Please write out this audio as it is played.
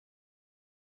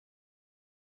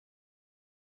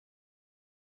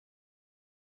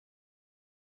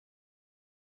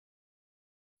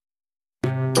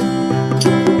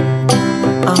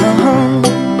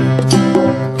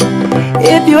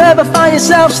if you ever find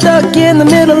yourself stuck in the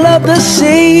middle of the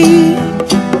sea,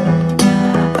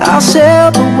 I'll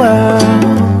sail the world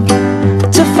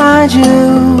to find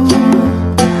you.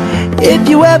 If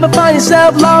you ever find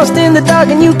yourself lost in the dark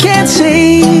and you can't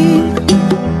see,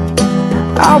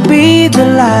 I'll be the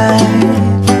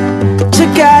light to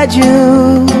guide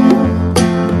you.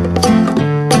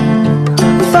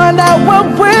 Find out what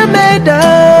we're made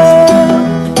of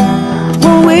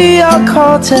when we are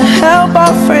called to help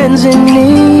our friends in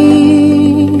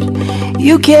need.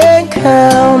 You can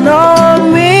count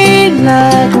on me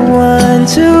like 1,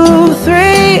 2,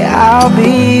 3, I'll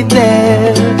be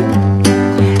there.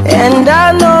 And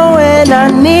I know when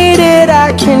I need it,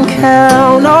 I can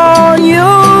count on you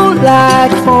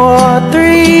like 4,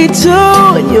 3, 2,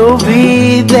 and you'll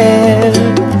be there.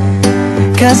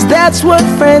 'Cause that's what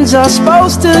friends are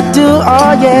supposed to do,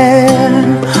 oh yeah.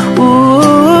 Ooh,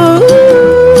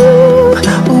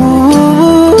 ooh,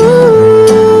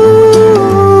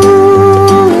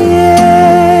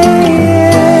 yeah,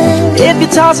 yeah. If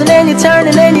you're tossing and you're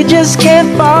turning and you just can't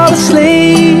fall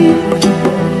asleep,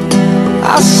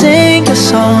 I'll sing a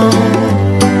song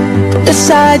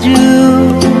beside you.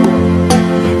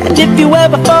 And if you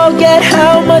ever forget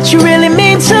how much you really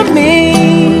mean to me,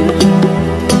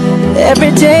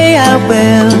 every day I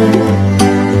will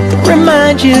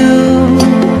remind you.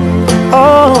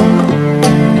 Oh,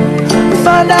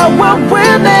 find out what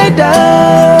we're made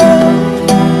of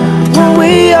when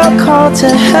we are called to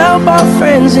help our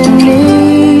friends in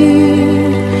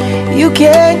need. You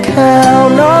can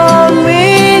count on me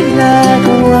like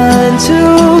 1,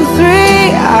 2, 3,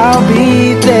 I'll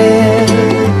be there.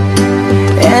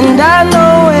 And I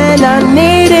know when I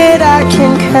need it, I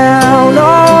can count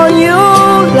on you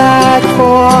like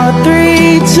 4,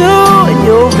 3, 2, and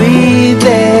you'll be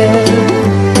there.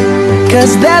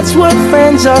 'Cause that's what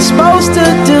friends are supposed to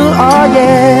do, oh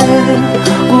yeah.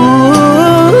 Ooh,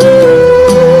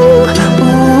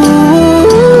 ooh,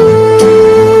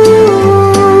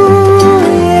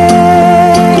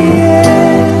 yeah, yeah.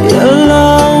 You'll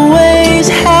always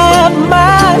have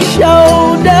my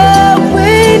shoulder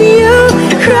when you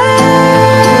cry.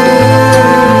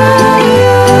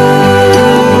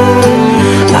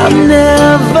 I'll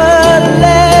never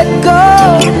let go,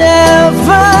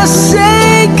 never say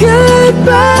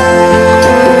goodbye.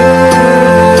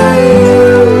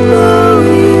 You know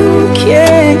you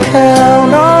can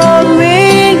count on me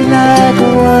like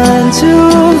 1,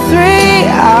 2, 3,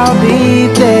 I'll be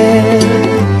there.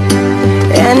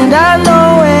 And I know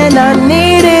when I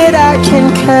need it, I can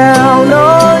count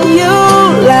on you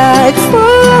like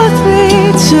 4, 3,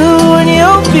 2, and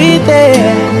you'll be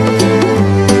there.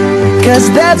 'Cause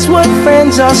that's what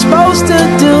friends are supposed to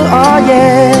do, oh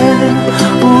yeah.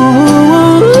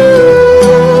 Ooh,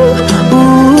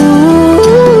 ooh,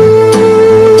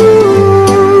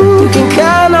 you can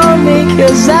count on me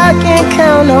 'cause I can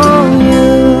count on you.